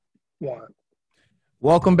One.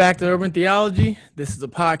 Welcome back to Urban Theology. This is a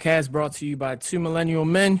podcast brought to you by two millennial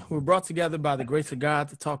men who were brought together by the grace of God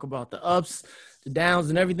to talk about the ups, the downs,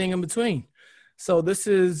 and everything in between. So this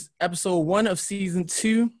is episode 1 of season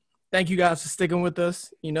 2. Thank you guys for sticking with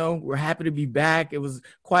us. We're happy to be back. It was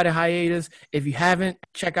quite a hiatus. If you haven't,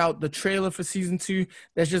 check out the trailer for season 2.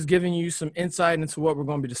 That's just giving you some insight into what we're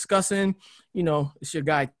going to be discussing. It's your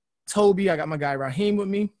guy, Toby. I got my guy, Raheem, with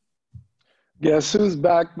me. Guess who's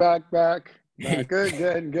back? Hey, Back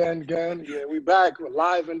again. Yeah, we back. We're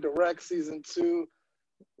live and direct, season 2.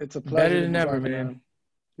 It's a pleasure better to than be ever, back, man. man.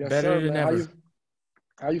 Yes, Better sir, than man. ever.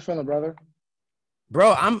 How you feeling, brother?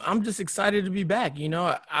 Bro, I'm just excited to be back.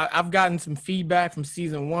 I've gotten some feedback from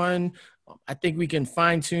season 1. I think we can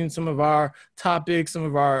fine tune some of our topics, some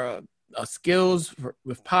of our skills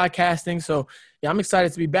with podcasting. So yeah, I'm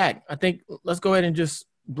excited to be back. I think let's go ahead and just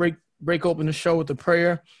break open the show with a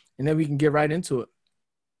prayer, and then we can get right into it.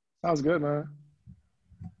 Sounds good, man.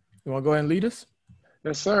 You want to go ahead and lead us?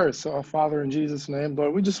 Yes, sir. So, our Father, in Jesus' name,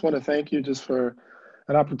 Lord, we just want to thank you just for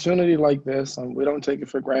an opportunity like this. We don't take it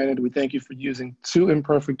for granted. We thank you for using two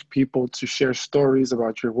imperfect people to share stories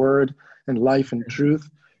about your word and life and truth.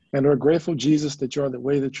 And we're grateful, Jesus, that you are the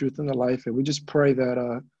way, the truth, and the life. And we just pray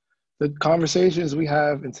that the conversations we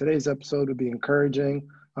have in today's episode will be encouraging,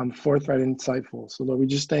 forthright, and insightful. So, Lord, we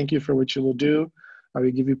just thank you for what you will do. We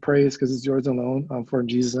give you praise because it's yours alone. For in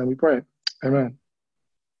Jesus' name we pray. Amen.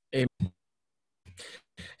 Amen.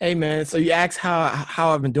 Hey man, so you asked how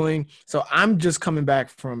I've been doing. So I'm just coming back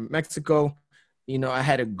from Mexico. I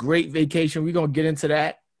had a great vacation. We're gonna get into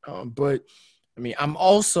that. But I mean,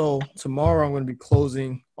 tomorrow I'm gonna be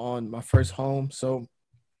closing on my first home. So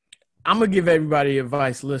I'm gonna give everybody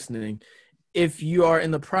advice listening. If you are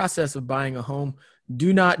in the process of buying a home,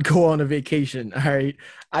 do not go on a vacation. All right.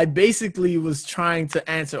 I basically was trying to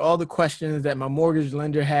answer all the questions that my mortgage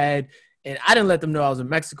lender had, and I didn't let them know I was in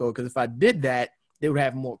Mexico because if I did that, they would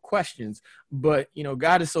have more questions. But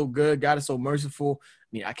God is so good. God is so merciful. I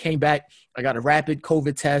mean, I came back. I got a rapid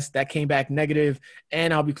COVID test that came back negative,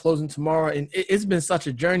 and I'll be closing tomorrow. And it's been such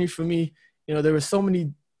a journey for me. There were so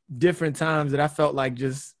many different times that I felt like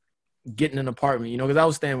just getting an apartment, because I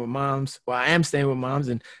was staying with moms. Well, I am staying with moms,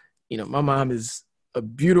 and my mom is a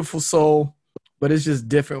beautiful soul, but it's just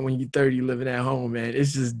different when you're 30 living at home, man.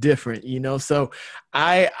 It's just different, So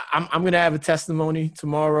I'm gonna have a testimony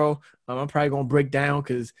tomorrow. I'm probably gonna break down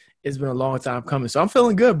because it's been a long time coming. So I'm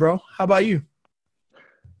feeling good, bro. How about you?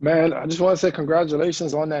 Man, I just want to say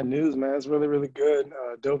congratulations on that news, man. It's really, really good.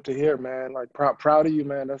 Dope to hear, man. Like proud of you,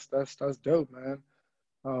 man. That's dope, man.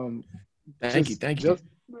 Um, Thank you, just thank you. just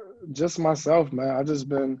just myself, man. I just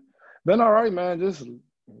been all right, man.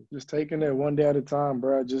 Just taking it one day at a time,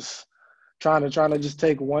 bro. Just trying to just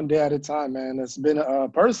take one day at a time, man. It's been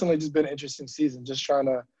personally just been an interesting season. Just trying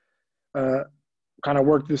to uh kind of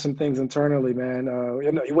work through some things internally, man.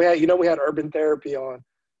 We had urban therapy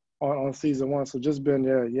on season 1, so just been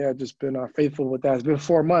just been faithful with that. It's been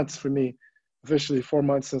 4 months for me, officially 4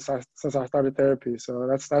 months since I started therapy. So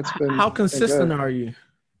that's How been good. consistent are you?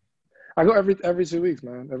 I go every 2 weeks,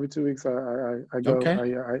 man. Every 2 weeks I go.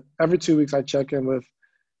 Okay. Every 2 weeks I check in with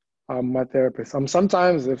my therapist.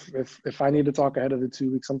 Sometimes if I need to talk ahead of the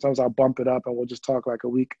 2 weeks, sometimes I'll bump it up and we'll just talk like a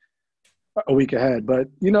week ahead. But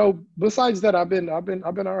besides that, I've been all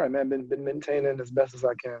right, man. Been maintaining as best as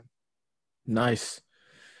I can. Nice.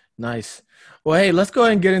 Nice. Well, hey, let's go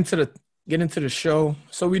ahead and get into the show.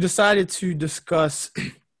 So we decided to discuss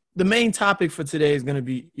the main topic for today is going to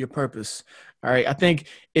be your purpose. All right. I think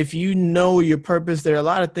if you know your purpose, there are a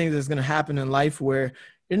lot of things that's going to happen in life where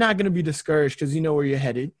you're not going to be discouraged because you know where you're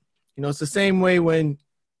headed. It's the same way when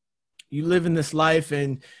you live in this life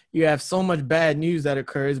and you have so much bad news that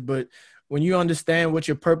occurs, but when you understand what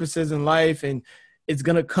your purpose is in life and it's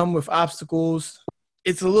going to come with obstacles,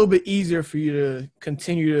 it's a little bit easier for you to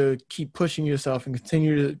continue to keep pushing yourself and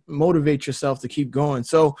continue to motivate yourself to keep going.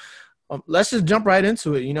 So let's just jump right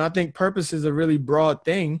into it. I think purpose is a really broad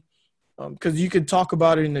thing because you could talk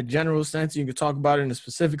about it in a general sense. You could talk about it in a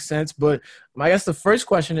specific sense. But I guess the first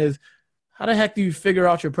question is, how the heck do you figure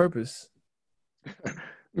out your purpose?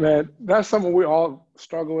 Man, that's something we all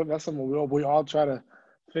struggle with. That's something we all try to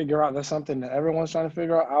figure out. That's something that everyone's trying to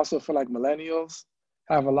figure out. I also feel like millennials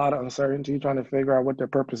have a lot of uncertainty trying to figure out what their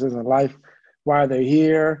purpose is in life, why are they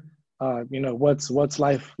here, what's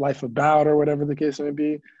life about, or whatever the case may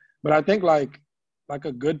be. But I think like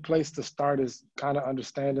a good place to start is kind of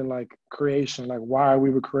understanding like creation, like why we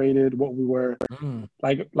were created, what we were Mm,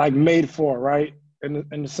 like made for, right? In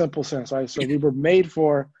the simple sense, right? So we were made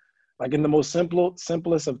for, like in the most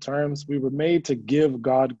simplest of terms, we were made to give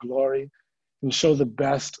God glory and show the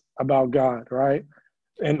best about God, right?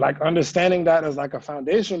 And like understanding that as like a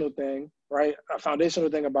foundational thing, right? A foundational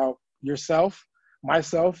thing about yourself,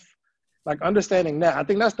 myself, like understanding that. I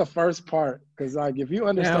think that's the first part. Cause like if you Now,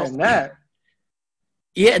 understand that,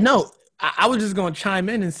 yeah, no, I was just gonna chime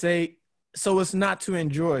in and say, so it's not to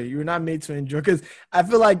enjoy. You're not made to enjoy, because I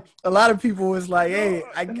feel like a lot of people was like, no, hey,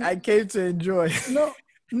 I came to enjoy. no,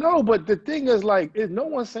 no, but the thing is like no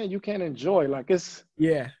one's saying you can't enjoy. Like it's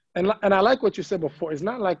Yeah, and I like what you said before. It's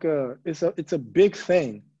not like it's a big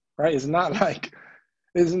thing, right? It's not like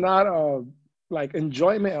it's not like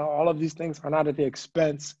enjoyment and all of these things are not at the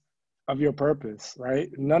expense of your purpose, right?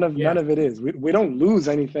 None yeah, of it is. We don't lose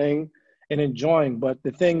anything in enjoying, but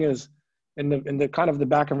the thing is in the kind of the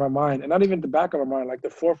back of our mind, and not even the back of our mind, like the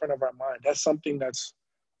forefront of our mind, that's something that's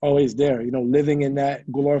always there, living in that,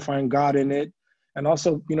 glorifying God in it, and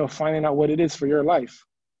also, finding out what it is for your life.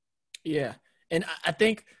 yeah. And I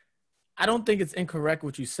think I don't think it's incorrect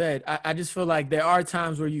what you said. I just feel like there are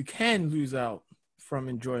times where you can lose out from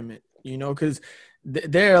enjoyment, because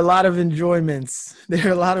there are a lot of enjoyments. There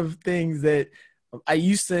are a lot of things that I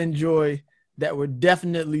used to enjoy that were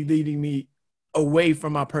definitely leading me away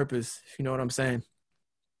from my purpose, if you know what I'm saying.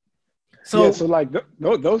 Yeah, So so like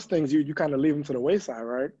those things you kind of leave them to the wayside,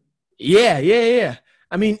 right? yeah, yeah, yeah.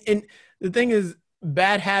 I mean, and the thing is,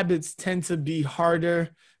 bad habits tend to be harder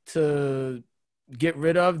to get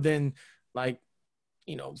rid of than like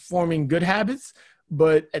forming good habits.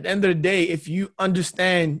 But at the end of the day, if you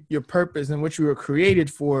understand your purpose and what you were created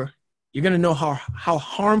for, you're gonna know how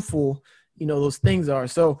harmful those things are.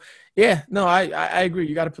 So yeah, no, I agree.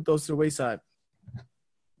 You got to put those to the wayside.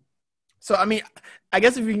 So I mean, I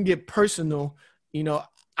guess if we can get personal, you know,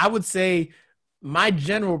 I would say my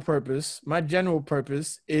general purpose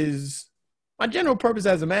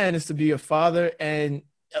as a man is to be a father and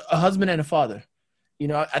a husband and a father.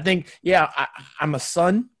 I think, yeah, I'm a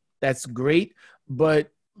son. That's great.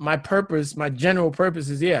 But my general purpose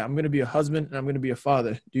is, yeah, I'm going to be a husband and I'm going to be a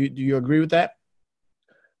father. Do you agree with that?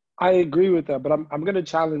 I agree with that, but I'm going to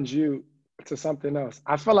challenge you to something else.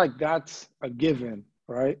 I feel like that's a given,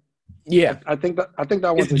 right? Yeah. I think that It's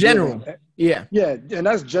one's a general. given. Yeah. Yeah, and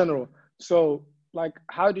that's general. So, like,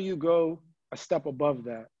 how do you go a step above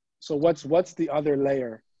that? So, what's the other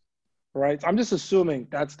layer, right? I'm just assuming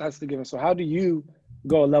that's the given. So, how do you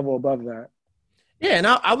go a level above that? Yeah. And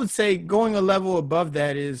I would say going a level above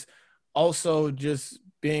that is also just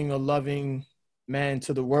being a loving man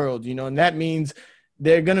to the world, and that means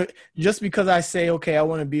they're going to, just because I say, okay, I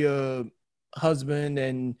want to be a husband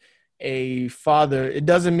and a father, it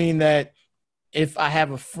doesn't mean that if I have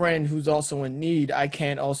a friend who's also in need, I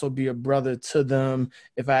can't also be a brother to them.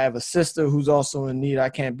 If I have a sister who's also in need, I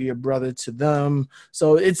can't be a brother to them.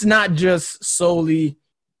 So it's not just solely,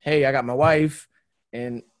 hey, I got my wife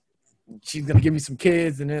and she's gonna give me some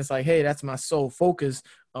kids, and then it's like, hey, that's my sole focus.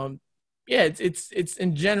 Um, yeah, it's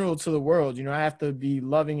in general to the world. I have to be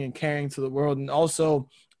loving and caring to the world, and also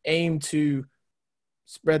aim to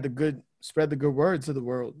spread the good word to the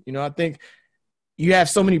world. I think you have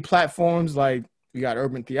so many platforms, like you got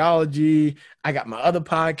Urban Theology, I got my other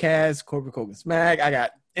podcast, Corporate Coke and Smack, I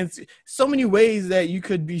got so many ways that you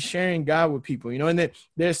could be sharing God with people, and that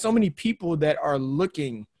there's so many people that are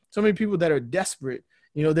looking, so many people that are desperate,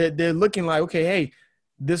 they're looking like, okay, hey,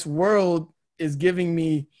 this world is giving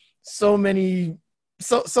me so many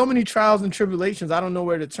so many trials and tribulations. I don't know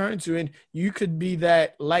where to turn to. And you could be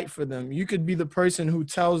that light for them. You could be the person who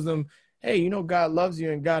tells them, hey, God loves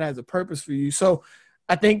you and God has a purpose for you. So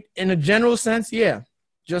I think in a general sense, yeah,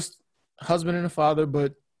 just husband and a father.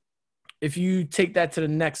 But if you take that to the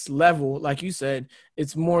next level, like you said,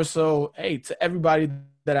 it's more so, hey, to everybody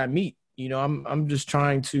that I meet, I'm just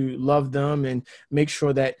trying to love them and make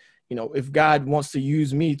sure that, if God wants to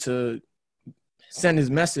use me to send his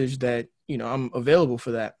message, that, I'm available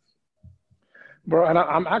for that. Bro, and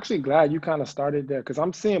I'm actually glad you kind of started there because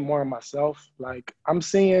I'm seeing more of myself. Like I'm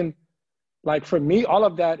seeing, like for me, all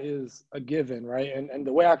of that is a given, right? And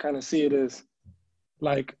the way I kind of see it is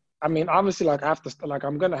like, I mean, obviously, like after, like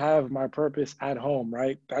I'm gonna have my purpose at home,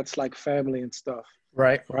 right? That's like family and stuff,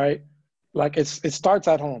 Right. right? Like it starts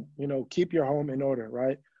at home, keep your home in order,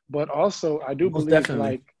 right? But also, Most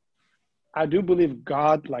definitely. I do believe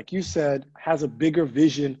God, like you said, has a bigger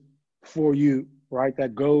vision for you, right?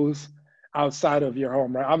 That goes outside of your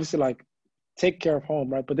home, right? Obviously, like take care of home,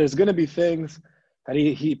 right? But there's gonna be things that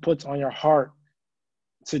he puts on your heart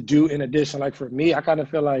to do in addition. Like for me, I kind of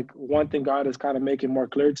feel like one thing God is kind of making more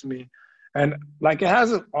clear to me, and like it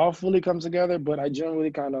hasn't all fully come together, but I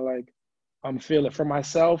generally kind of like feel it for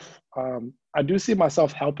myself. I do see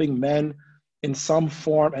myself helping men in some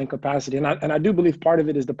form and capacity. And I do believe part of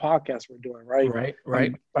it is the podcast we're doing, right? Right,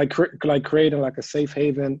 right. Like creating like a safe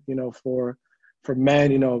haven, for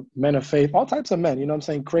men, men of faith, all types of men, you know what I'm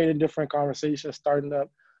saying? Creating different conversations, starting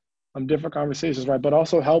up different conversations, right? But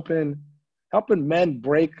also helping men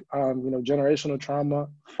break, generational trauma,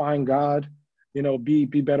 find God, be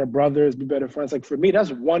better brothers, be better friends. Like for me,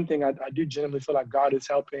 that's one thing I do genuinely feel like God is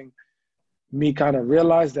helping me kind of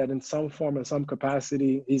realize that in some form, in some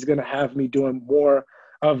capacity, he's going to have me doing more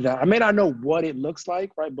of that. I may not know what it looks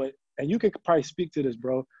like, right? And you could probably speak to this,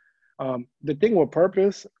 bro. The thing with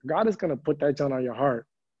purpose, God is going to put that down on your heart.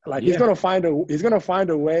 Like Yeah. he's going to find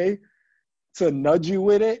a way to nudge you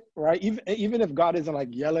with it, right? Even if God isn't like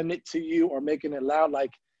yelling it to you or making it loud,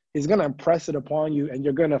 like he's going to impress it upon you, and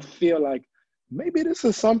you're going to feel like maybe this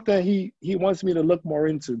is something he wants me to look more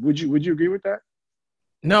into. Would you agree with that?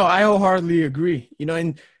 No, I wholeheartedly agree.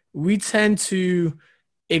 And we tend to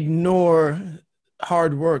ignore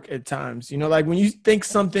hard work at times. Like when you think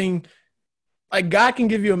something, like God can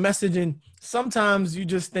give you a message, and sometimes you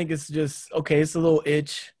just think it's just, okay, it's a little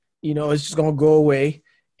itch, it's just going to go away.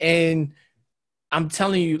 And I'm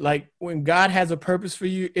telling you, like when God has a purpose for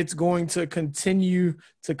you, it's going to continue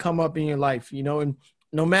to come up in your life, and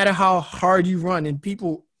no matter how hard you run, and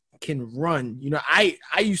people can run, I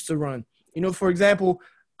used to run, for example,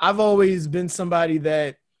 I've always been somebody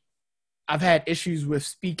that I've had issues with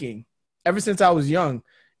speaking ever since I was young,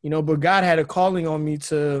 but God had a calling on me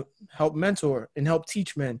to help mentor and help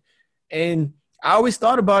teach men. And I always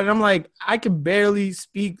thought about it. I'm like, I could barely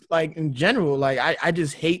speak like in general. Like I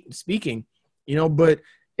just hate speaking, but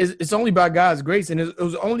it's only by God's grace. And it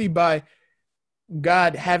was only by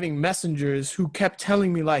God having messengers who kept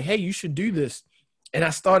telling me like, hey, you should do this. And I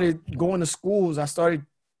started going to schools. I started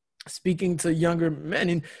speaking to younger men.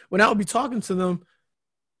 And when I would be talking to them,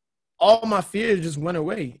 all my fears just went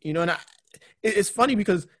away, and it's funny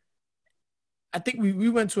because I think we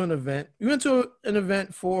went to an event. We went to an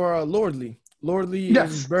event for Lordly. Lordly, it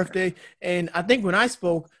was his Yes. birthday. And I think when I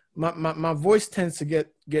spoke, my voice tends to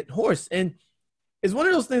get hoarse. And it's one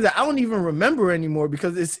of those things that I don't even remember anymore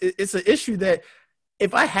because it's an issue that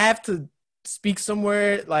if I have to speak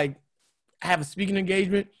somewhere, like have a speaking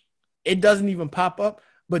engagement, it doesn't even pop up.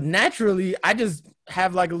 But naturally, I just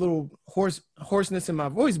have like a little hoarseness in my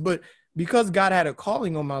voice. But because God had a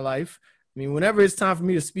calling on my life, I mean, whenever it's time for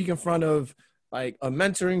me to speak in front of like a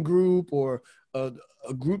mentoring group or a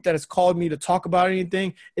group that has called me to talk about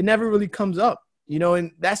anything, it never really comes up,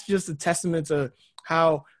 and that's just a testament to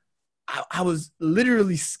how I was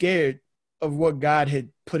literally scared of what God had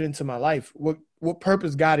put into my life, what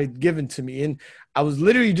purpose God had given to me. And I was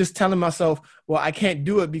literally just telling myself, well, I can't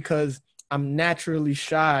do it because I'm naturally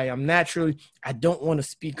shy. I don't want to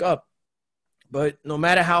speak up. But no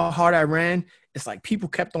matter how hard I ran, it's like people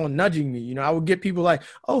kept on nudging me. I would get people like,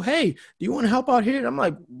 oh, hey, do you want to help out here? And I'm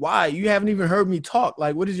like, why? You haven't even heard me talk.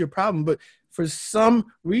 Like, what is your problem? But for some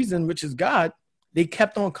reason, which is God, they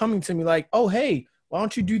kept on coming to me like, oh, hey, why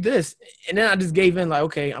don't you do this? And then I just gave in like,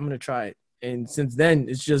 okay, I'm going to try it. And since then,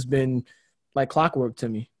 it's just been like clockwork to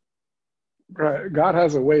me. Right. God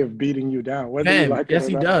has a way of beating you down, whether you Man, like it yes, or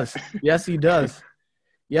he not. does. Yes, he does.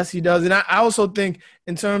 Yes, he does. And I also think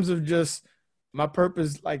in terms of just my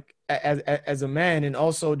purpose, like as a man, and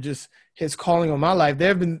also just his calling on my life, there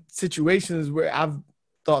have been situations where I've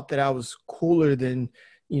thought that I was cooler than,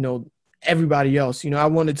 everybody else. I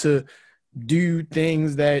wanted to do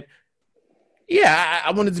things that, yeah,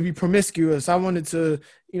 I wanted to be promiscuous. I wanted to,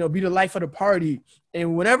 be the life of the party.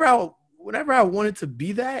 And whenever I wanted to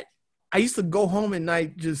be that, I used to go home at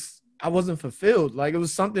night just I wasn't fulfilled. Like it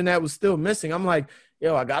was something that was still missing. I'm like,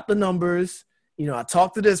 yo, I got the numbers. I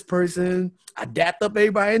talked to this person. I dapped up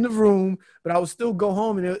everybody in the room, but I would still go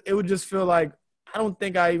home and it would just feel like I don't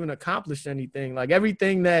think I even accomplished anything. Like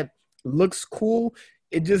everything that looks cool,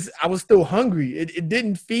 I was still hungry. It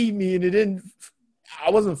didn't feed me and I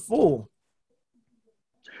wasn't full.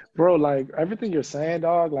 Bro, like everything you're saying,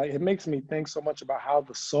 dog, like it makes me think so much about how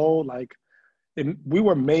the soul, like we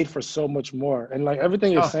were made for so much more. And like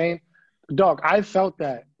everything you're Oh, saying, dog, I felt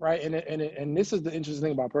that, right? And this is the interesting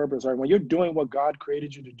thing about purpose, right? When you're doing what God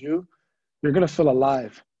created you to do, you're gonna feel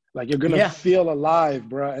alive. Like you're gonna yeah. feel alive,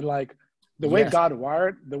 bro. And like Yes. the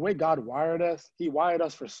way God wired us, He wired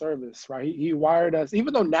us for service, right? He wired us,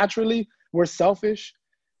 even though naturally we're selfish.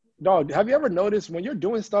 Dog, have you ever noticed when you're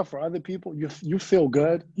doing stuff for other people, you feel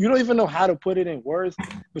good. You don't even know how to put it in words,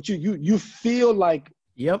 but you feel like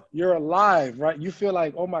Yep. you're alive, right? You feel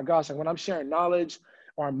like, oh my gosh, like when I'm sharing knowledge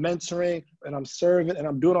or I'm mentoring and I'm serving and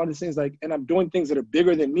I'm doing all these things, like, and I'm doing things that are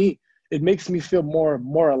bigger than me, it makes me feel more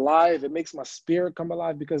alive. It makes my spirit come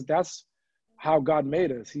alive because that's how God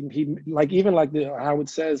made us. He like even like how it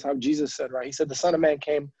says, how Jesus said, right? He said the Son of Man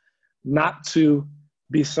came not to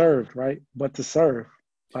be served, right, but to serve,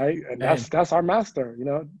 right? And Man, that's our master.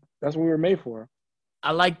 That's what we were made for.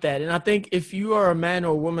 I like that. And I think if you are a man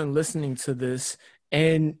or a woman listening to this,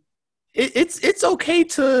 and it's okay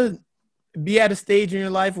to be at a stage in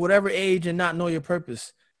your life, whatever age, and not know your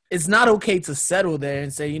purpose. It's not okay to settle there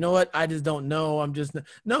and say, you know what, I just don't know. I'm just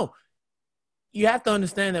no. You have to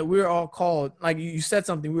understand that we're all called, like you said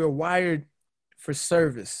something, we were wired for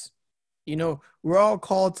service. We're all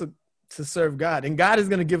called to serve God, and God is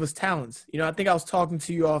going to give us talents. I think I was talking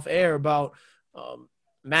to you off air about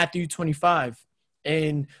Matthew 25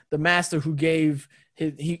 and the master who gave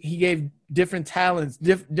he gave different talents,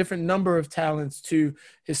 different number of talents to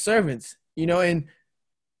his servants, and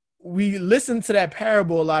we listen to that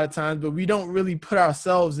parable a lot of times, but we don't really put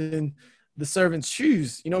ourselves in the servant's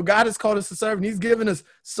shoes. God has called us to serve, and he's given us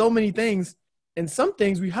so many things, and some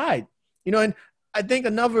things we hide, and I think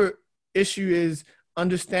another issue is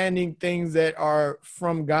understanding things that are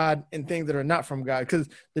from God and things that are not from God, because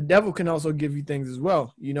the devil can also give you things as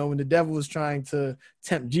well. When the devil was trying to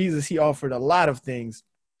tempt Jesus, he offered a lot of things.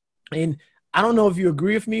 And I don't know if you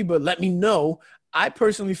agree with me, but let me know. I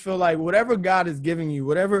personally feel like whatever God is giving you,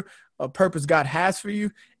 whatever purpose God has for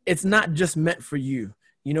you, it's not just meant for you.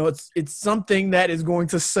 It's something that is going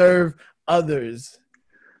to serve others.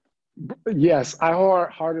 Yes, I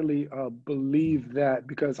wholeheartedly believe that,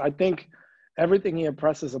 because I think everything he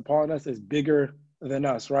impresses upon us is bigger than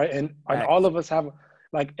us, right? And all of us have,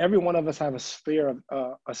 like, every one of us have a sphere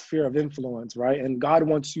of influence, right? And God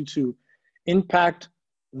wants you to impact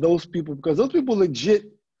those people, because those people legit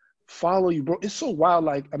follow you, bro. It's so wild.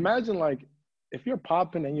 Like, imagine, like, if you're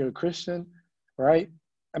popping and you're a Christian, right?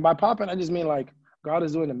 And by popping, I just mean, like, God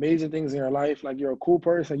is doing amazing things in your life. Like, you're a cool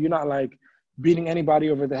person. You're not like beating anybody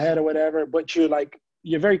over the head or whatever, but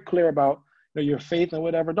you're very clear about your faith and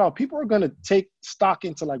whatever. Dog, people are gonna take stock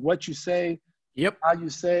into like what you say, Yep. how you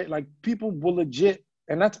say it. Like, people will legit,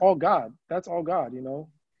 and that's all God. That's all God,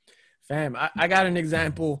 Fam, I got an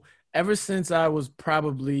example. Ever since I was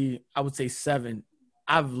probably, I would say 7,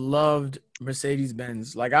 I've loved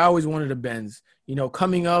Mercedes-Benz. Like, I always wanted a Benz.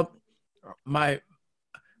 Coming up, my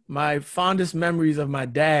fondest memories of my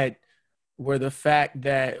dad were the facts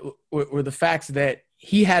that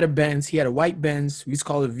he had a Benz. He had a white Benz. We used to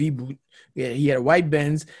call it V-boot. Yeah, he had a white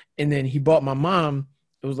Benz, and then he bought my mom.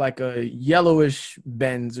 It was like a yellowish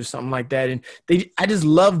Benz or something like that. And I just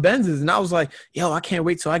love Benzes, and I was like, yo, I can't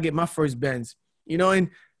wait till I get my first Benz. And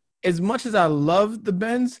as much as I love the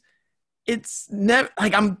Benz, it's never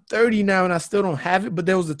like, I'm 30 now and I still don't have it. But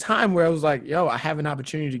there was a time where I was like, yo, I have an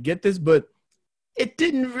opportunity to get this, but it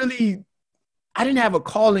didn't really. I didn't have a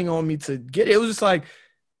calling on me to get it. It was just like,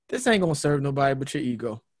 this ain't gonna serve nobody but your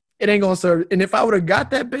ego. It ain't gonna serve. And if I would have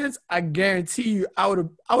got that Benz, I guarantee you, I would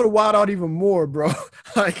have wild out even more, bro.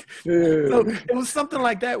 Like, so it was something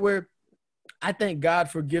like that where I thank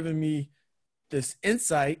God for giving me this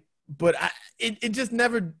insight, but it just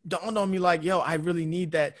never dawned on me like, yo, I really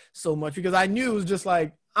need that so much, because I knew it was just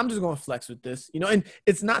like, I'm just gonna flex with this, And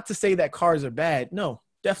it's not to say that cars are bad. No,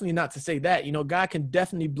 definitely not to say that. God can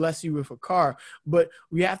definitely bless you with a car, but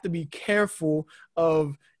we have to be careful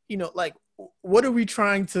of, like, what are we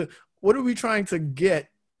trying to get,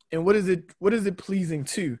 and what is it pleasing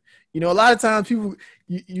to? A lot of times people,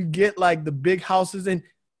 you get like the big houses, and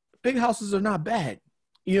big houses are not bad.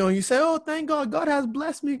 You say, oh, thank God, God has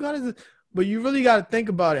blessed me. But you really got to think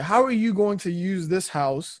about it. How are you going to use this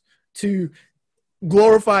house to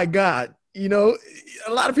glorify God? A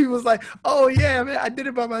lot of people is like, oh yeah, man, I did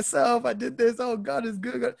it by myself. I did this. Oh, God is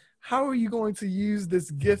good. How are you going to use this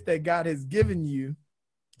gift that God has given you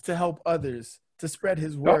to help others, to spread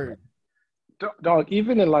his word? Dog,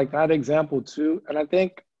 even in like that example too, and I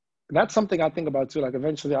think that's something I think about too, like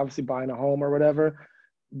eventually obviously buying a home or whatever,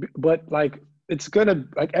 but like, it's gonna,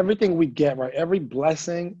 like, everything we get, right? Every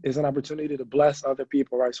blessing is an opportunity to bless other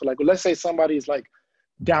people, right? So like, let's say somebody's like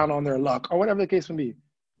down on their luck or whatever the case may be.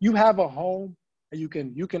 You have a home, and you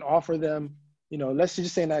can offer them, let's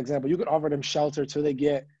just say in that example, you could offer them shelter till they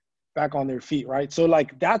get back on their feet, right? So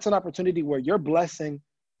like, that's an opportunity where your blessing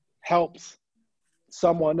helps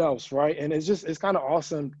someone else, right? And it's kind of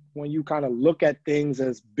awesome when you kind of look at things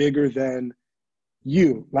as bigger than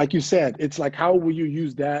you. Like you said, it's like, how will you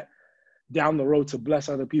use that down the road to bless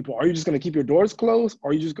other people? Are you just going to keep your doors closed,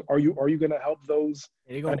 or are you going to help those?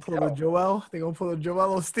 They're gonna pull a Joel. They're gonna pull a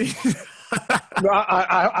Joel Osteen. No,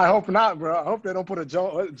 I hope not, bro. I hope they don't put a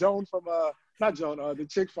Joan from not Joan, the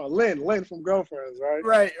chick from Lynn from Girlfriends,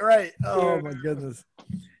 right? Right. Oh my goodness.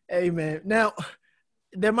 Hey man. Now,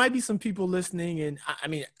 there might be some people listening, and I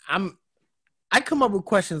mean, I come up with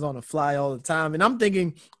questions on the fly all the time, and I'm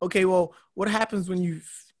thinking, okay, well, what happens when you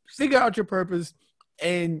figure out your purpose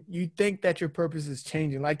and you think that your purpose is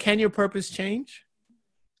changing? Like, can your purpose change?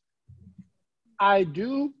 I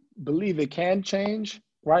do believe it can change,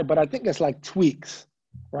 right? But I think it's like tweaks,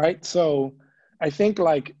 right? So I think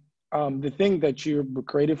like the thing that you were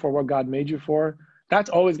created for, what God made you for, that's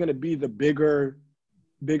always going to be the bigger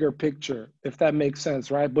picture, if that makes sense,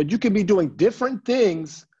 right? But you can be doing different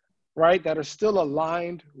things, right, that are still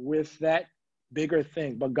aligned with that bigger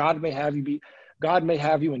thing. But God may have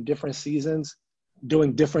you in different seasons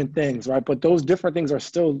doing different things, right? But those different things are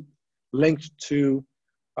still linked to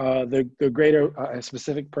the greater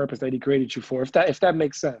specific purpose that He created you for. If that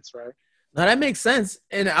makes sense, right? Now that makes sense.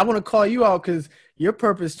 And I want to call you out because your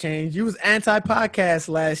purpose changed. You was anti-podcast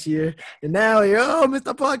last year, and now you're, oh,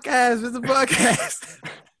 Mr. Podcast, Mr. Podcast.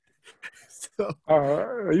 So,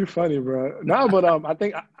 Are you funny, bro? No, but I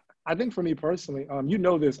think for me personally, you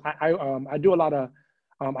know this. I do a lot of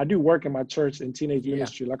I do work in my church in teenage yeah.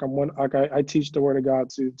 ministry. Like I teach the word of God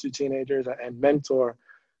to teenagers and mentor.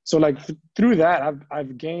 So like through that,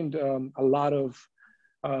 I've gained a lot of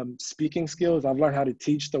speaking skills. I've learned how to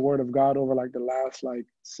teach the word of God over like the last like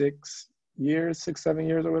 6, 7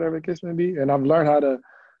 years or whatever the case may be. And I've learned how to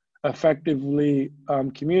effectively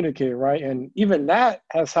communicate, right? And even that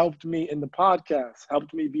has helped me in the podcast,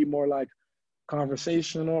 helped me be more like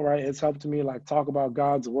conversational, right? It's helped me like talk about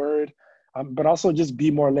God's word, but also just be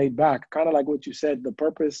more laid back. Kind of like what you said, the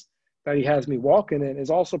purpose that He has me walking in is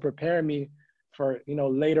also preparing me for,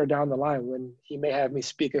 later down the line when He may have me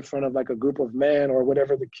speak in front of like a group of men or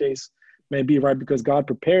whatever the case may be, right? Because God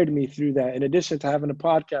prepared me through that in addition to having a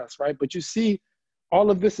podcast, right? But you see, all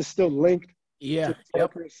of this is still linked Yeah. to the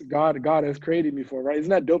purpose God has created me for, right?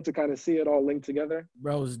 Isn't that dope to kind of see it all linked together?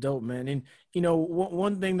 Bro, it's dope, man. And,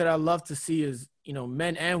 one thing that I love to see is,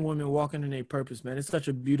 men and women walking in their purpose, man. It's such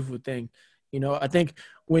a beautiful thing. I think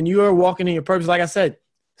when you are walking in your purpose, like I said,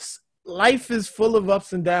 life is full of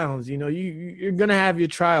ups and downs. You're going to have your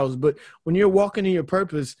trials, but when you're walking in your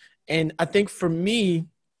purpose, and I think for me,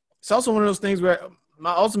 it's also one of those things where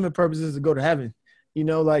my ultimate purpose is to go to heaven.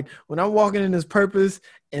 Like when I'm walking in this purpose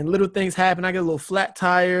and little things happen, I get a little flat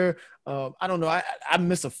tire. I don't know. I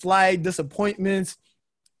miss a flight, disappointments.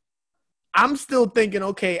 I'm still thinking,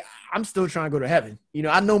 okay, I'm still trying to go to heaven.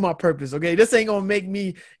 I know my purpose. Okay. This ain't going to make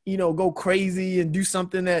me, go crazy and do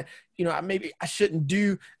something that, maybe I shouldn't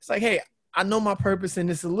do. It's like, hey, I know my purpose and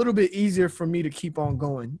it's a little bit easier for me to keep on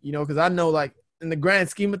going, because I know like in the grand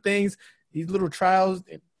scheme of things, these little trials,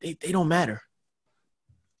 they don't matter.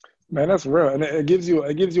 Man, that's real. And it gives you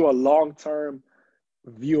a long-term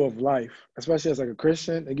view of life, especially as like a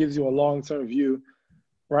Christian. It gives you a long-term view,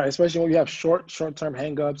 right? Especially when you have short-term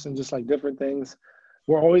hangups and just like different things.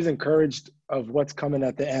 We're always encouraged of what's coming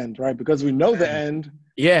at the end, right? Because we know the end.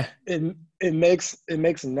 Yeah. It makes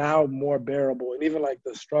now more bearable. And even like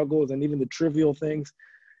the struggles and even the trivial things,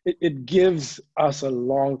 it gives us a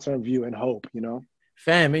long-term view and hope,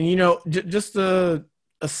 Fam, and just a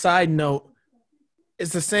side note,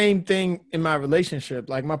 it's the same thing in my relationship.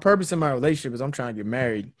 Like my purpose in my relationship is I'm trying to get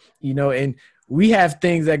married, and we have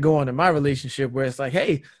things that go on in my relationship where it's like,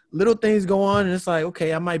 hey, little things go on and it's like,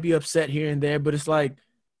 okay, I might be upset here and there, but it's like,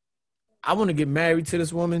 I want to get married to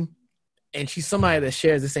this woman and she's somebody that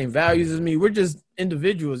shares the same values as me. We're just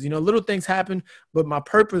individuals, little things happen, but my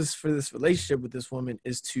purpose for this relationship with this woman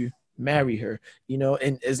is to marry her,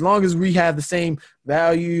 and as long as we have the same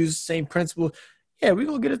values, same principles, yeah, we're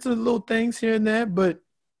going to get into the little things here and there, but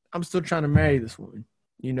I'm still trying to marry this woman,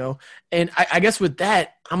 And I guess with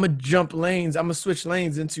that, I'm going to switch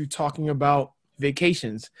lanes into talking about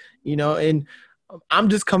vacations, and I'm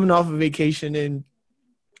just coming off a vacation. And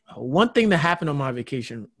one thing that happened on my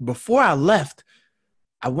vacation, before I left,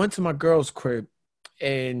 I went to my girl's crib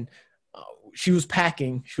and she was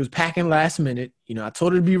packing last minute. I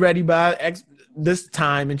told her to be ready by this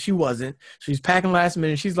time and she wasn't. She's packing last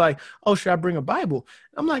minute. She's like, oh, should I bring a Bible?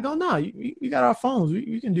 I'm like, oh, no, you got our phones.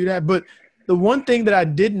 You can do that. But the one thing that I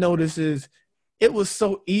did notice is it was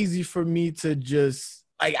so easy for me to just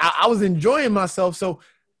like, I was enjoying myself. So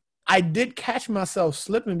I did catch myself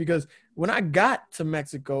slipping because when I got to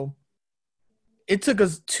Mexico, it took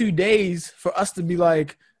us 2 days for us to be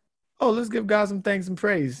like, oh, let's give God some thanks and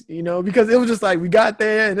praise, because it was just like we got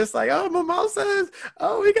there and it's like, oh, my mom says,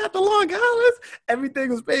 oh, we got the Long Island. Everything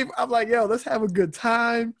was paid for. I'm like, yo, let's have a good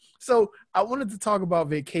time. So I wanted to talk about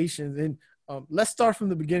vacations and let's start from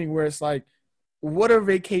the beginning where it's like, what are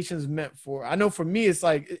vacations meant for? I know for me, it's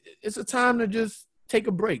like, it's a time to just take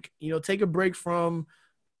a break, take a break from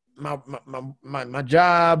my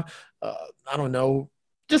job. I don't know,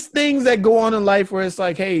 just things that go on in life where it's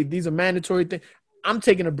like, hey, these are mandatory things. I'm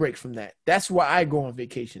taking a break from that. That's why I go on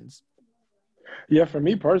vacations. Yeah, for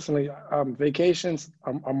me personally, vacations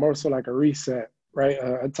are more so like a reset, right?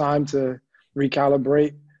 A time to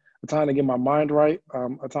recalibrate, a time to get my mind right,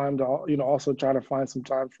 a time to also try to find some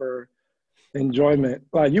time for enjoyment.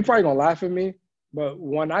 Like you probably gonna laugh at me, but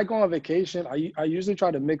when I go on vacation, I usually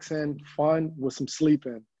try to mix in fun with some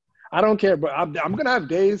sleeping. I don't care, but I'm gonna have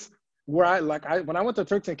days where I when I went to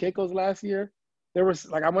Turks and Caicos last year, there was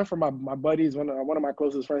like I went for my buddies one of my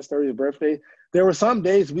closest friends' 30th birthday. There were some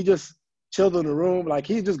days we just chilled in the room, like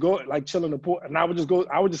he just go like chill in the pool, and I would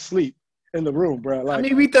just sleep in the room, bro. I Like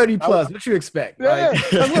mean, we 30 I, plus. What you expect? Like, yeah,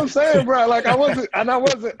 that's what I'm saying, bro. Like I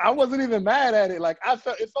wasn't even mad at it. Like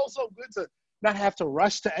it felt so good to not have to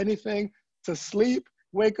rush to anything, to sleep,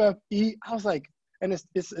 wake up, eat. I was like, and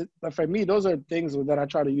like for me, those are things that I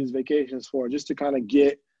try to use vacations for, just to kind of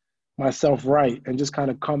get myself right and just kind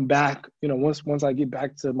of come back. Once I get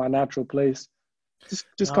back to my natural place,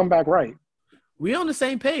 just come no, back right. we on the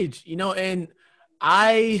same page, and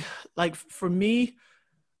I like for me,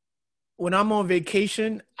 when I'm on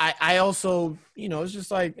vacation, I also, it's just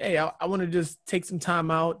like, hey, I want to just take some time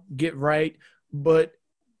out, get right. But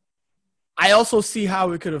I also see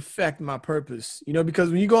how it could affect my purpose, because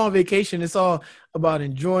when you go on vacation, it's all about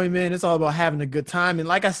enjoyment. It's all about having a good time. And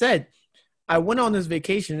like I said, I went on this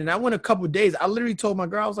vacation and I went a couple of days. I literally told my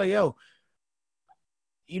girl, I was like, yo,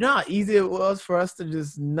 you know how easy it was for us to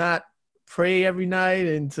just not pray every night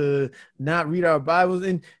and to not read our Bibles?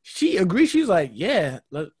 And she agreed. She was like, yeah,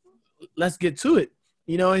 let's get to it.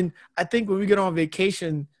 And I think when we get on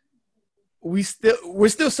vacation, we're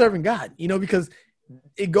still serving God, because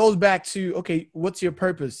it goes back to, okay, what's your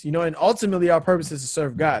purpose? And ultimately our purpose is to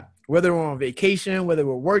serve God, whether we're on vacation, whether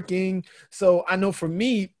we're working. So I know for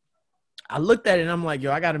me, I looked at it and I'm like, yo,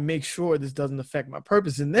 I got to make sure this doesn't affect my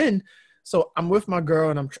purpose. And then, so I'm with my girl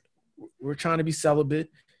and we're trying to be celibate.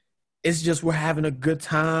 It's just we're having a good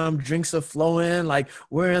time. Drinks are flowing, like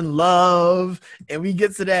we're in love, and we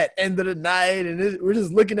get to that end of the night, and we're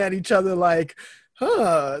just looking at each other like,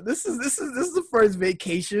 this is the first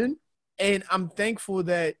vacation, and I'm thankful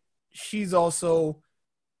that she's also,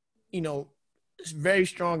 very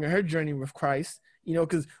strong in her journey with Christ.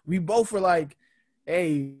 Because we both were like,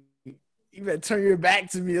 hey, you better turn your back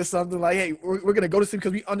to me or something. Like, hey, we're gonna go to sleep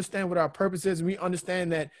because we understand what our purpose is, and we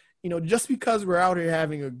understand that just because we're out here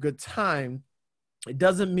having a good time, it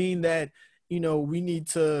doesn't mean that, we need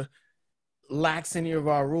to lax any of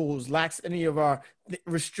our rules, lax any of our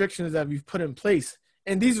restrictions that we've put in place.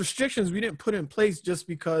 And these restrictions we didn't put in place just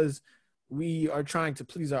because we are trying to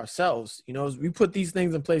please ourselves. We put these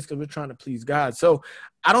things in place because we're trying to please God. So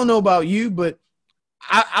I don't know about you, but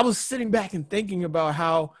I was sitting back and thinking about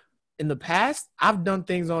how in the past I've done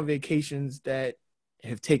things on vacations that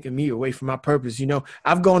have taken me away from my purpose.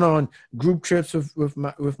 I've gone on group trips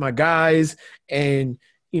with my guys, and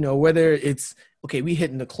whether it's okay, we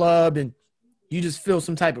hitting the club and you just feel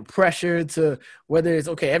some type of pressure to whether it's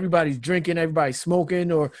okay, everybody's drinking, everybody's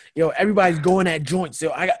smoking, or everybody's going at joints.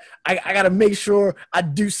 So I got to make sure I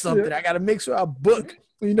do something. Yeah. I got to make sure I book.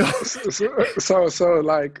 So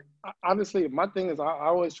like honestly, my thing is I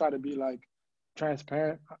always try to be like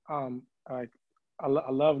transparent. Like I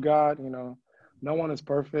love God. No one is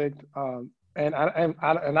perfect. And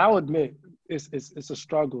I'll admit it's a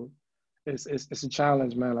struggle. It's a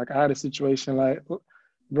challenge, man. Like I had a situation like,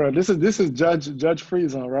 bro, this is Judge Free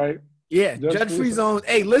Zone, right? Yeah, Judge Free Zone.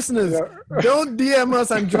 Hey, listeners, Yeah. don't DM us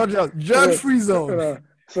on Judge Free Zone.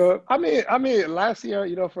 So I mean, last year,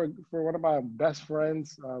 for one of my best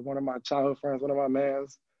friends, one of my childhood friends, one of my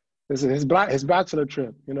mans, this is his bachelor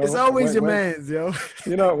trip. It's always your man's, yo.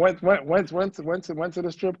 Went to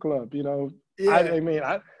the strip club.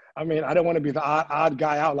 Yeah. I mean, I don't want to be the odd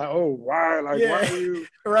guy out. Like, oh, why? Like, why are you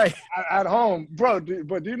right at home, bro?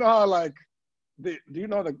 But do you know how do you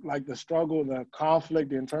know the struggle, the conflict,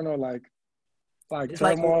 the internal like it's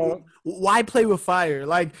turmoil? Like, why play with fire?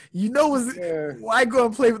 Like, why go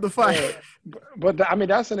and play with the fire? Yeah. But I mean,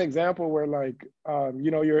 that's an example where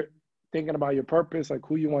you're thinking about your purpose, like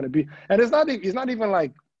who you want to be, and it's not even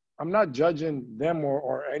like I'm not judging them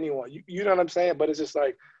or anyone. You know what I'm saying? But it's just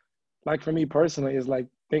like for me personally, it's like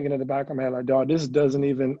thinking in the back of my head, like, dog, this doesn't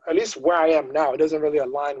even, at least where I am now, it doesn't really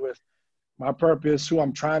align with my purpose, who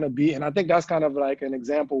I'm trying to be. And I think that's kind of like an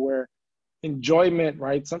example where enjoyment,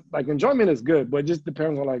 right? Enjoyment is good, but it just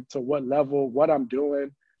depends on like to what level, what I'm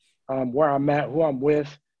doing, where I'm at, who I'm with.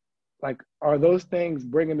 Like, are those things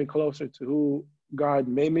bringing me closer to who God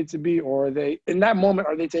made me to be, or are they, in that moment,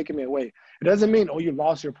 are they taking me away? It doesn't mean, oh, you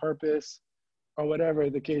lost your purpose. or whatever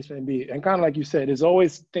the case may be. And kind of like you said, is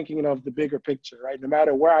always thinking of the bigger picture, right? No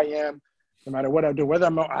matter where I am, no matter what I do, whether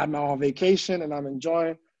I'm on vacation and I'm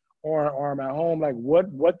enjoying, or I'm at home, like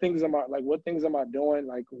what things am I doing?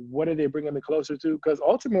 Like what are they bringing me closer to? Because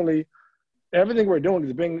ultimately, everything we're doing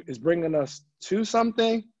is bringing us to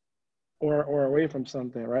something or away from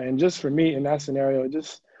something, right? And just for me in that scenario,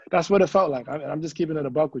 just that's what it felt like. I'm just keeping it a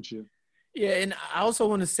buck with you. Yeah, and I also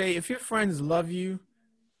want to say, if your friends love you,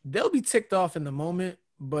 they'll be ticked off in the moment,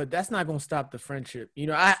 but that's not going to stop the friendship.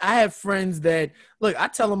 I have friends that, look, I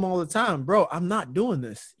tell them all the time, bro, I'm not doing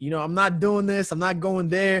this. I'm not doing this. I'm not going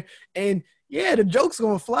there. And yeah, the joke's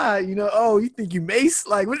going to fly. Oh, you think you Mace?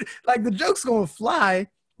 Like the joke's going to fly,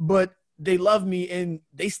 but they love me and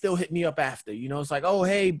they still hit me up after. It's like, oh,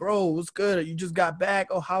 hey, bro, what's good? You just got back.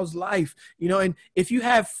 Oh, how's life? And if you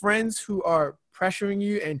have friends who are pressuring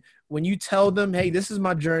you, and when you tell them, hey, this is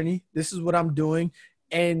my journey, this is what I'm doing,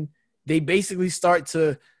 and they basically start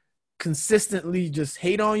to consistently just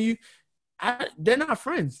hate on you, they're not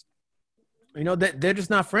friends. That they're just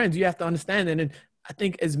not friends. You have to understand that. And I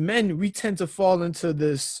think as men, we tend to fall into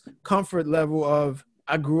this comfort level of,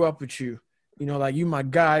 I grew up with you. Like, you my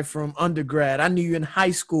guy from undergrad. I knew you in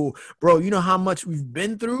high school. Bro, you know how much we've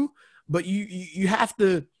been through, but you have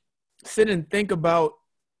to sit and think about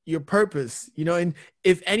your purpose, and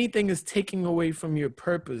if anything is taking away from your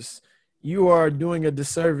purpose, you are doing a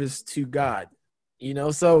disservice to God,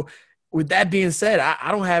 So with that being said,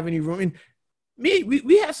 I don't have any room. And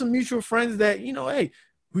we have some mutual friends that, hey,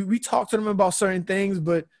 we talk to them about certain things,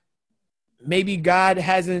 but maybe God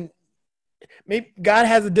has a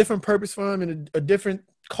different purpose for them and a different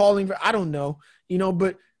calling for, I don't know,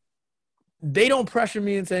 but they don't pressure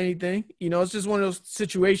me into anything. It's just one of those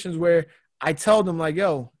situations where I tell them, like,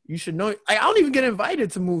 yo, you should know. I don't even get invited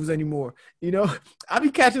to moves anymore. I be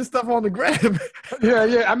catching stuff on the gram.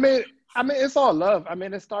 Yeah. I mean, it's all love. I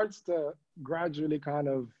mean, it starts to gradually kind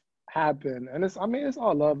of happen, and it's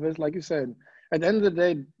all love. It's like you said. At the end of the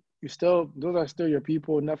day, those are still your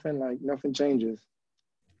people. Nothing changes.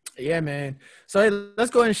 Yeah, man. So hey, let's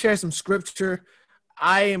go ahead and share some scripture.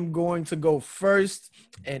 I am going to go first,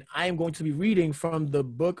 and I am going to be reading from the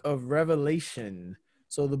book of Revelation.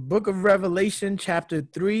 So the book of Revelation, chapter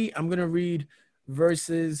 3, I'm going to read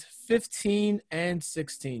verses 15 and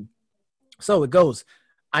 16. So it goes,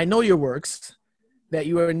 I know your works, that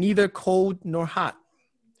you are neither cold nor hot.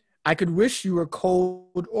 I could wish you were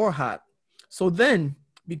cold or hot. So then,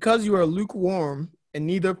 because you are lukewarm and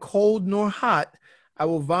neither cold nor hot, I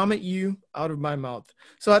will vomit you out of my mouth.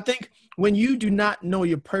 So I think when you do not know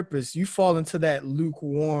your purpose, you fall into that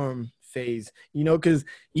lukewarm phase, because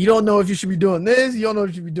you don't know if you should be doing this, you don't know if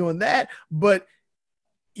you should be doing that, but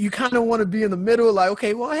you kind of want to be in the middle, like,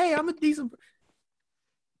 okay, well, hey, I'm a decent.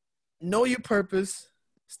 Know your purpose.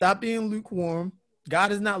 Stop being lukewarm.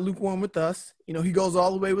 God is not lukewarm with us. He goes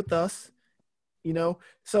all the way with us,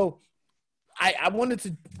 So I wanted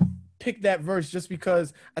to pick that verse just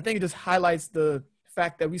because I think it just highlights the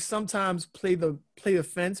fact that we sometimes play the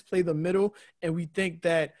fence, play the middle, and we think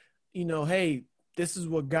that, hey, this is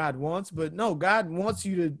what God wants. But no, God wants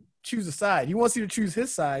you to choose a side. He wants you to choose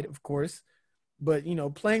his side, of course. But,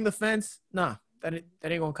 playing the fence, nah, that ain't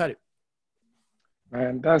going to cut it.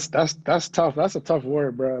 Man, that's tough. That's a tough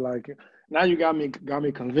word, bro. Like now you got me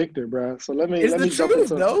convicted, bro. So It's let the me jump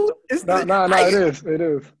truth, into. though. It's No, the no, no. It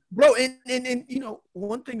is, bro. And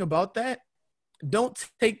one thing about that, don't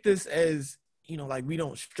take this as, like we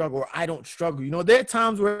don't struggle or I don't struggle. There are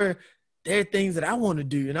times where there are things that I want to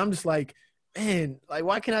do, and I'm just like, man, like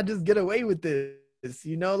why can't I just get away with this?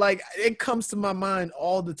 Like it comes to my mind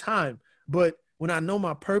all the time. But when I know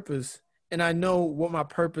my purpose and I know what my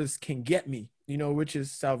purpose can get me, which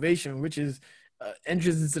is salvation, which is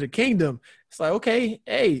entrance into the kingdom, it's like, okay,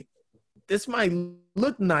 hey, this might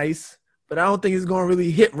look nice, but I don't think it's gonna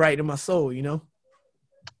really hit right in my soul.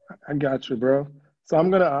 I got you, bro. So I'm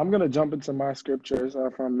gonna jump into my scriptures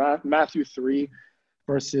from Matthew 3,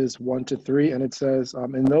 verses 1 to 3, and it says,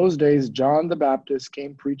 "In those days, John the Baptist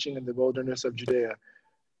came preaching in the wilderness of Judea,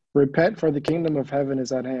 repent, for the kingdom of heaven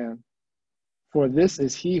is at hand. For this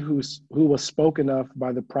is he who was spoken of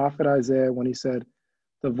by the prophet Isaiah when he said,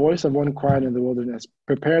 'The voice of one crying in the wilderness,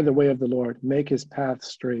 prepare the way of the Lord, make his path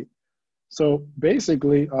straight.'" So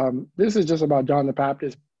basically, this is just about John the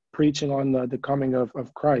Baptist preaching on the coming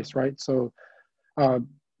of Christ, right? So uh,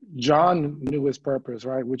 John knew his purpose,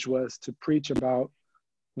 right, which was to preach about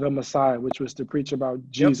the Messiah, which was to preach about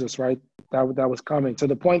Yep. Jesus, right, that was coming, to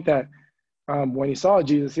the point that when he saw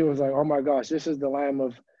Jesus, he was like, "Oh my gosh, this is the Lamb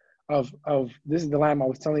of this is the Lamb I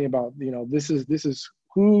was telling you about. This is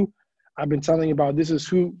who I've been telling you about. This is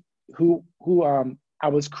who I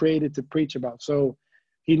was created to preach about. So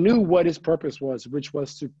he knew what his purpose was, which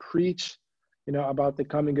was to preach, about the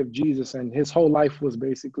coming of Jesus. And his whole life was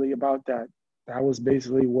basically about that. That was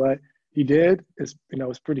basically what he did. It's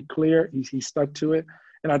pretty clear. He stuck to it.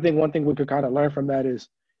 And I think one thing we could kind of learn from that is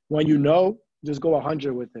when just go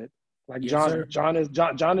 100 with it. Like Yes, sir.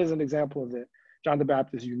 John is an example of it. John the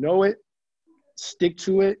Baptist, it, stick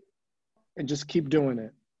to it, and just keep doing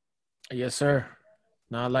it. Yes, sir.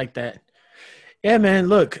 No, I like that. Yeah, man,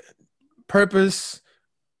 look, purpose,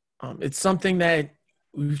 it's something that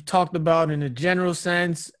we've talked about in a general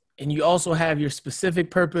sense, and you also have your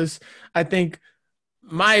specific purpose. I think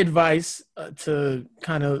my advice to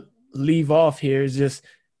kind of leave off here is just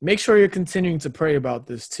make sure you're continuing to pray about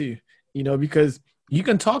this too, because you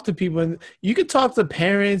can talk to people and you can talk to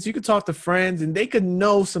parents, you can talk to friends, and they could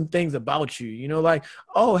know some things about you, like,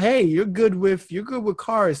 oh, hey, you're good with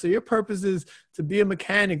cars. So your purpose is to be a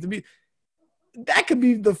mechanic, that could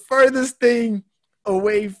be the furthest thing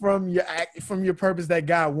away from your purpose that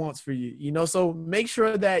God wants for you, so make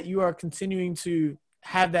sure that you are continuing to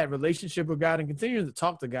have that relationship with God and continuing to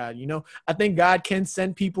talk to God. I think God can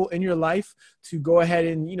send people in your life to go ahead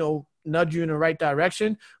and, nudge you in the right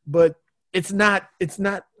direction, but it's not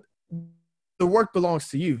the work belongs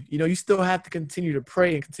to you. You still have to continue to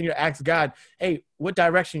pray and continue to ask God, hey, what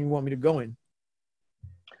direction you want me to go in?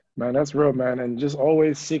 Man, that's real, man. And just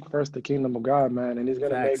always seek first the kingdom of God, man. And he's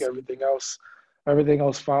going to make everything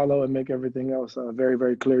else follow and make everything else very,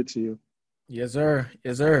 very clear to you. Yes, sir.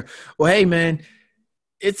 Yes, sir. Well, hey, man,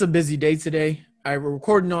 it's a busy day today. We're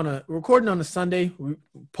recording on a Sunday. We're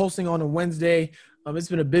posting on a Wednesday. It's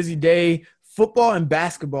been a busy day. Football and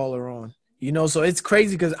basketball are on. So it's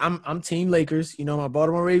crazy because I'm Team Lakers. My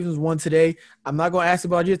Baltimore Ravens won today. I'm not gonna ask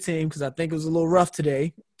about your team because I think it was a little rough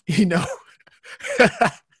today.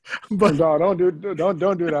 But no, don't do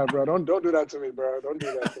that, bro. Don't do that to me, bro. Don't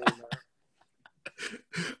do that to me, man.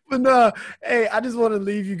 But no, hey, I just want to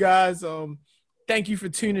leave you guys. Thank you for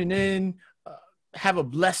tuning in. Have a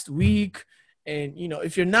blessed week. And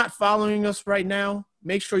if you're not following us right now,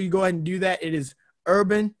 make sure you go ahead and do that. It is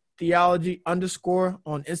Urban Theology _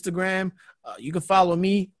 on Instagram. You can follow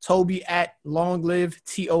me, Toby, at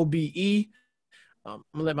LongLiveTobe. I'm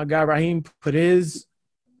gonna let my guy Raheem put his.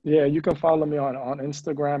 Yeah, you can follow me on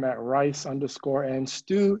Instagram at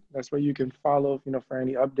Rice_and_Stu. That's where you can follow, for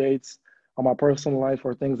any updates on my personal life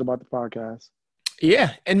or things about the podcast.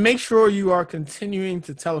 Yeah, and make sure you are continuing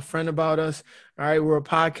to tell a friend about us. All right, we're a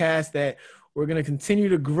podcast that we're going to continue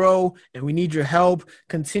to grow, and we need your help.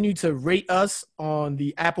 Continue to rate us on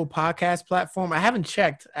the Apple Podcast platform. I haven't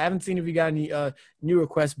checked. I haven't seen if you got any new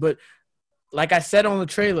requests, but like I said on the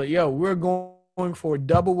trailer, we're going for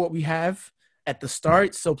double what we have at the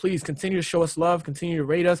start. So please continue to show us love, continue to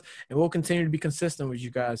rate us, and we'll continue to be consistent with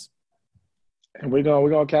you guys. And we're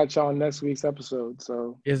gonna catch y'all on next week's episode.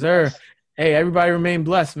 So yes, sir. Hey, everybody remain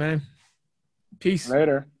blessed, man. Peace.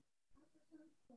 Later.